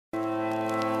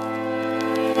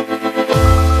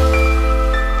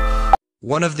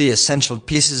One of the essential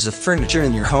pieces of furniture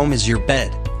in your home is your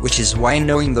bed, which is why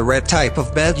knowing the right type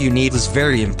of bed you need is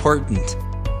very important.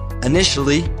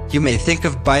 Initially, you may think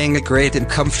of buying a great and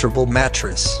comfortable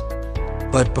mattress.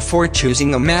 But before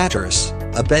choosing a mattress,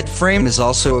 a bed frame is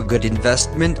also a good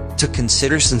investment to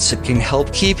consider since it can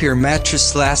help keep your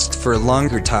mattress last for a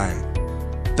longer time.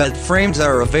 Bed frames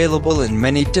are available in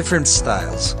many different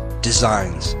styles,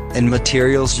 designs, and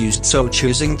materials used, so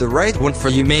choosing the right one for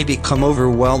you may become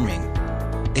overwhelming.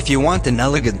 If you want an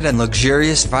elegant and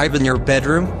luxurious vibe in your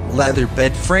bedroom, leather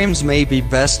bed frames may be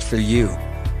best for you.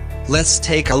 Let's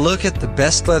take a look at the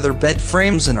best leather bed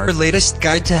frames in our latest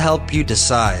guide to help you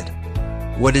decide.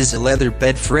 What is a leather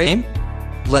bed frame?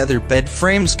 Leather bed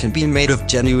frames can be made of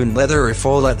genuine leather or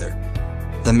faux leather.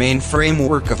 The main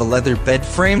framework of a leather bed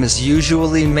frame is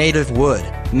usually made of wood,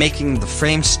 making the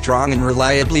frame strong and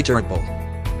reliably durable.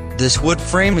 This wood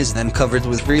frame is then covered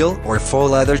with real or faux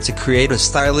leather to create a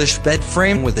stylish bed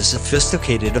frame with a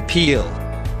sophisticated appeal.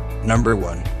 Number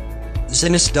 1.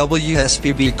 Zinus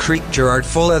WSBB Creek Gerard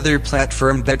Faux Leather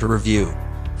Platform Bed Review.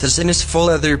 The Zinus Faux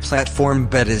Leather Platform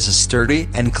Bed is a sturdy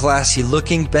and classy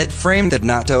looking bed frame that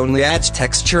not only adds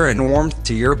texture and warmth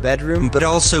to your bedroom but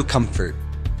also comfort.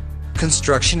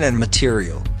 Construction and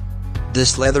material.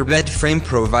 This leather bed frame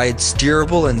provides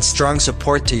durable and strong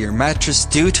support to your mattress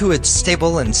due to its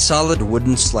stable and solid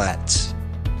wooden slats.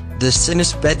 This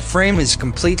Zinus bed frame is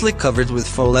completely covered with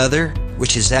faux leather,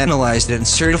 which is analyzed and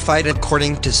certified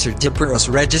according to Certiparos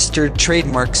registered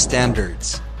trademark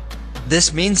standards.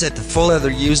 This means that the faux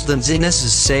leather used in Zinus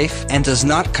is safe and does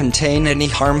not contain any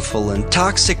harmful and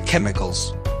toxic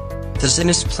chemicals. The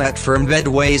Zinus platform bed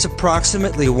weighs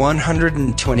approximately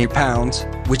 120 pounds,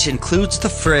 which includes the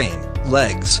frame,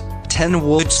 legs, 10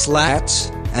 wood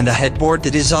slats, and a headboard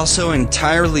that is also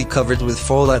entirely covered with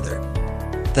faux leather.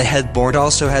 The headboard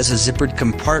also has a zippered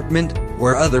compartment,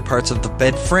 where other parts of the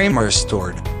bed frame are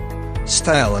stored.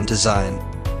 Style and design.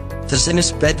 The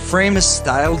Zinus bed frame is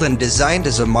styled and designed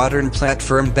as a modern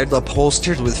platform bed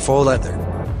upholstered with faux leather.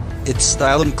 Its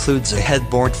style includes a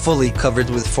headboard fully covered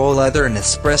with faux leather in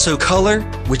espresso color,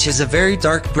 which is a very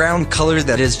dark brown color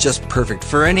that is just perfect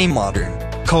for any modern,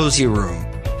 cozy room.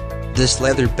 This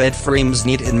leather bed frame's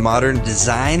neat and modern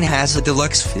design has a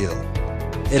deluxe feel.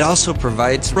 It also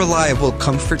provides reliable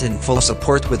comfort and full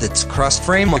support with its cross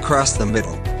frame across the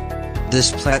middle.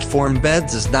 This platform bed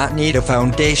does not need a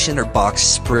foundation or box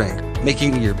spring,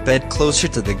 making your bed closer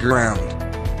to the ground.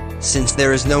 Since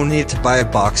there is no need to buy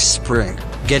a box spring,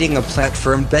 getting a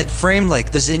platform bed frame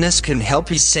like the Zinus can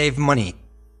help you save money.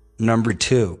 Number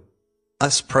 2.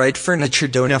 US Pride Furniture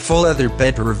Dona Faux Leather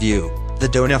Bed Review. The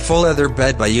Dona Faux Leather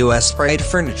Bed by US Pride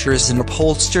Furniture is an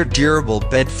upholstered durable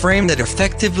bed frame that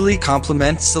effectively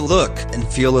complements the look and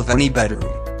feel of any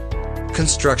bedroom.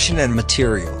 Construction and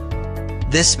material.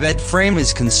 This bed frame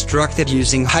is constructed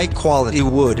using high-quality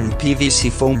wood and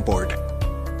PVC foam board.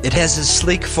 It has a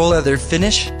sleek faux leather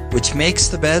finish, which makes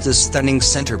the bed a stunning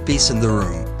centerpiece in the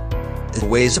room. It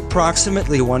weighs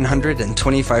approximately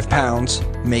 125 pounds,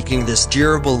 making this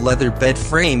durable leather bed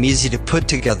frame easy to put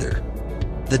together.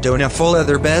 The Dona Faux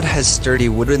Leather Bed has sturdy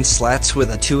wooden slats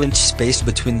with a 2-inch space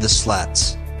between the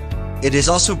slats. It is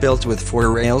also built with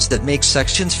 4 rails that make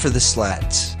sections for the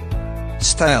slats.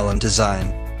 Style and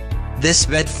design. This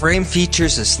bed frame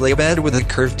features a sleigh bed with a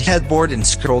curved headboard and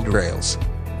scrolled rails.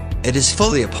 It is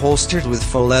fully upholstered with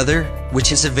faux leather,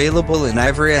 which is available in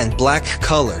ivory and black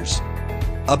colors.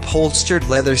 Upholstered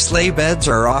leather sleigh beds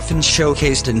are often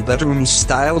showcased in bedrooms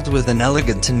styled with an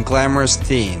elegant and glamorous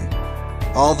theme.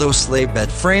 Although sleigh bed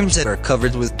frames that are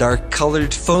covered with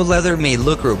dark-colored faux leather may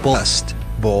look robust,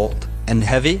 bold, and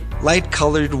heavy,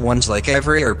 light-colored ones like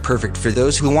ivory are perfect for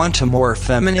those who want a more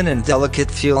feminine and delicate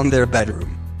feel in their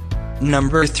bedroom.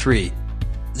 Number 3.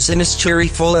 Zinus Cherie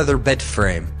Faux Leather Bed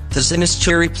Frame. The Zinus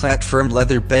Cherie platform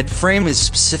leather bed frame is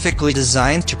specifically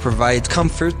designed to provide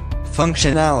comfort,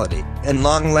 functionality, and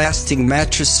long-lasting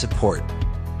mattress support.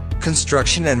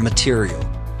 Construction and material.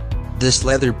 This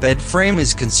leather bed frame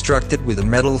is constructed with a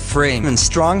metal frame and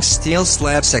strong steel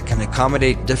slats that can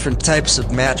accommodate different types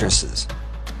of mattresses.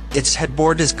 Its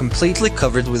headboard is completely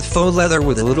covered with faux leather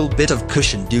with a little bit of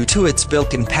cushion due to its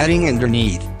built-in padding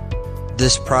underneath.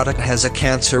 This product has a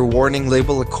cancer warning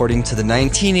label according to the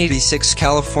 1986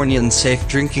 Californian Safe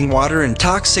Drinking Water and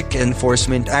Toxic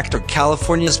Enforcement Act, or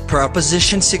California's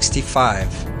Proposition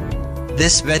 65.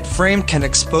 This bed frame can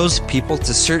expose people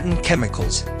to certain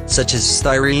chemicals, such as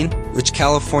styrene, which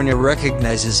California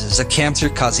recognizes as a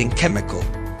cancer-causing chemical.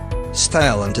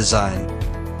 Style and design.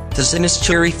 The Zinus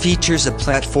Cherie features a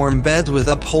platform bed with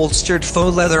upholstered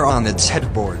faux leather on its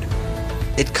headboard.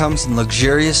 It comes in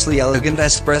luxuriously elegant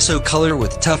espresso color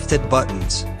with tufted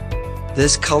buttons.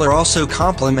 This color also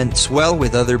complements well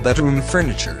with other bedroom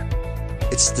furniture.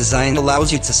 Its design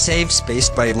allows you to save space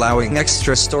by allowing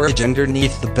extra storage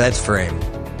underneath the bed frame.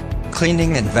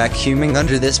 Cleaning and vacuuming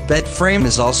under this bed frame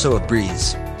is also a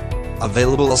breeze.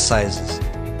 Available sizes.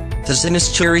 The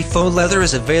Zinus Cherie faux leather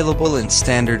is available in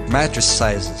standard mattress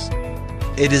sizes.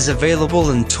 It is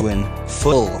available in twin,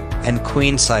 full, and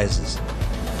queen sizes.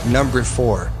 Number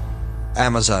 4.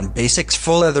 Amazon Basics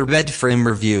Faux Leather Bed Frame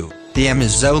Review. The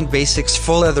Amazon Basics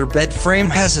Faux Leather Bed Frame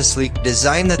has a sleek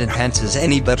design that enhances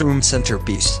any bedroom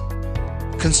centerpiece.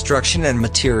 Construction and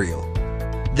material.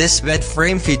 This bed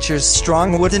frame features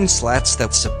strong wooden slats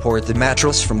that support the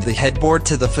mattress from the headboard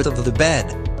to the foot of the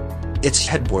bed. Its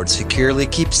headboard securely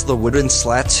keeps the wooden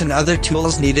slats and other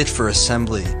tools needed for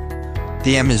assembly.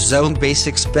 The Amazon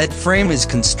Basics bed frame is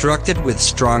constructed with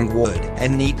strong wood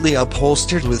and neatly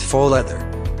upholstered with faux leather.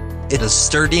 It has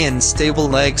sturdy and stable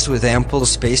legs with ample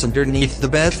space underneath the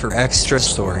bed for extra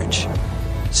storage.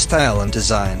 Style and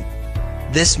design.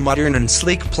 This modern and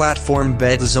sleek platform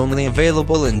bed is only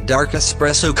available in dark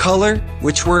espresso color,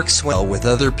 which works well with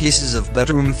other pieces of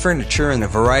bedroom furniture and a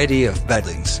variety of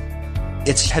beddings.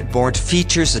 Its headboard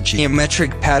features a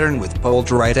geometric pattern with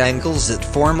bold right angles that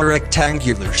form a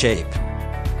rectangular shape.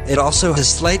 It also has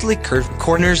slightly curved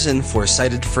corners and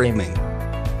four-sided framing.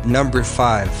 Number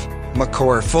 5.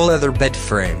 Mecor Faux Leather Bed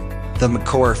Frame. The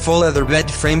Mecor Faux Leather Bed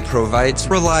Frame provides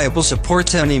reliable support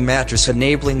to any mattress,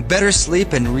 enabling better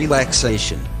sleep and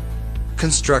relaxation.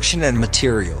 Construction and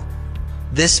material.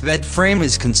 This bed frame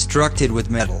is constructed with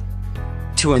metal.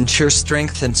 To ensure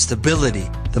strength and stability,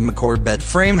 the Mecor bed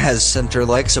frame has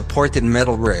center-like supported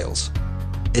metal rails.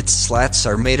 Its slats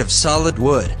are made of solid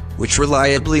wood, which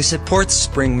reliably supports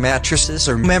spring mattresses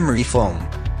or memory foam.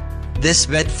 This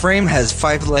bed frame has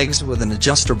 5 legs with an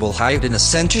adjustable height and a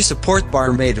center support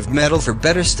bar made of metal for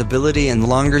better stability and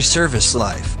longer service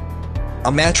life.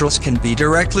 A mattress can be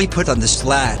directly put on the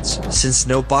slats, since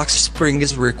no box spring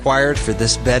is required for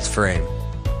this bed frame.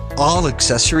 All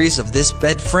accessories of this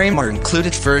bed frame are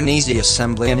included for an easy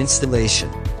assembly and installation.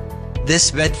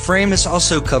 This bed frame is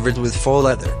also covered with faux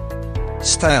leather.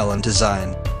 Style and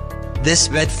design. This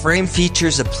bed frame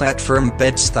features a platform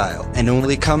bed style and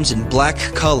only comes in black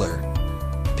color.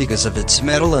 Because of its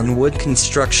metal and wood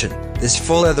construction, this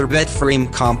faux leather bed frame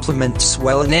complements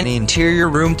well in any interior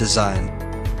room design.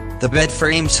 The bed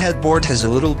frame's headboard has a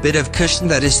little bit of cushion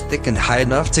that is thick and high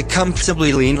enough to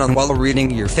comfortably lean on while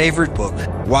reading your favorite book,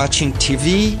 watching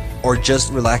TV, or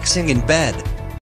just relaxing in bed.